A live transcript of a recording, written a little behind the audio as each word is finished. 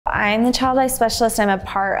I'm the child life specialist. I'm a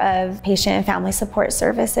part of patient and family support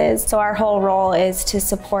services. So our whole role is to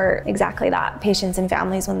support exactly that, patients and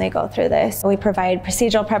families when they go through this. We provide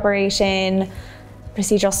procedural preparation,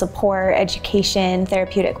 procedural support, education,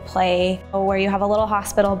 therapeutic play, where you have a little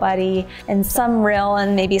hospital buddy and some real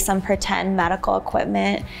and maybe some pretend medical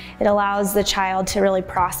equipment. It allows the child to really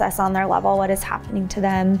process on their level what is happening to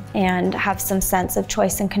them and have some sense of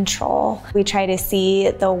choice and control. We try to see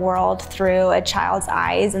the world through a child's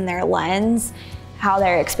eyes and their lens, how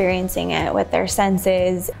they're experiencing it with their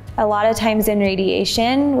senses. A lot of times in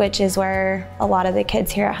radiation, which is where a lot of the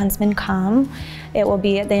kids here at Huntsman come, it will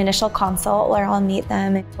be at the initial consult where I'll meet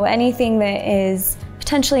them. Anything that is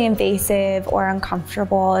potentially invasive or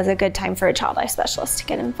uncomfortable is a good time for a child life specialist to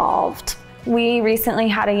get involved. We recently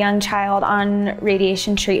had a young child on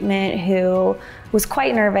radiation treatment who was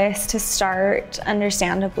quite nervous to start.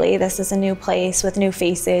 Understandably, this is a new place with new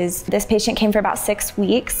faces. This patient came for about 6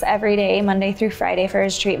 weeks every day, Monday through Friday for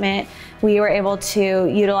his treatment. We were able to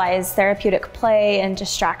utilize therapeutic play and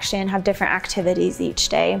distraction, have different activities each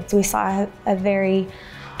day. So we saw a very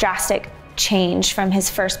drastic change from his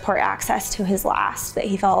first port access to his last, that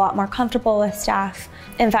he felt a lot more comfortable with staff.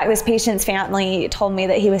 In fact, this patient's family told me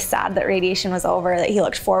that he was sad that radiation was over, that he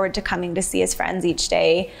looked forward to coming to see his friends each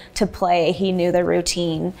day to play. He knew the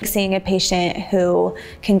routine. Seeing a patient who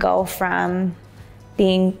can go from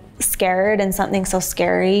being scared and something so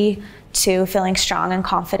scary to feeling strong and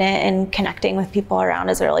confident and connecting with people around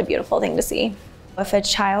is a really beautiful thing to see. If a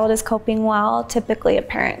child is coping well, typically a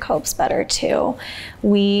parent copes better too.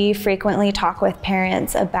 We frequently talk with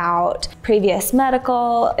parents about previous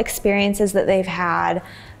medical experiences that they've had,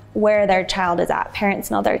 where their child is at.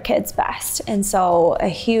 Parents know their kids best. And so a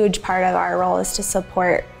huge part of our role is to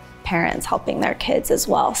support parents helping their kids as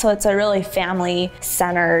well. So it's a really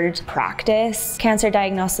family-centered practice. Cancer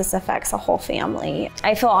diagnosis affects a whole family.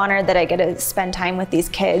 I feel honored that I get to spend time with these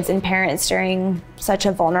kids and parents during such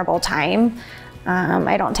a vulnerable time.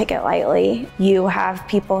 I don't take it lightly. You have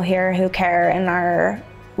people here who care and are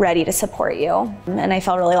ready to support you. And I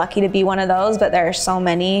feel really lucky to be one of those, but there are so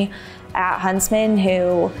many at Huntsman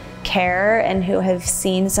who care and who have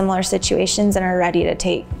seen similar situations and are ready to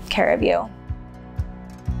take care of you.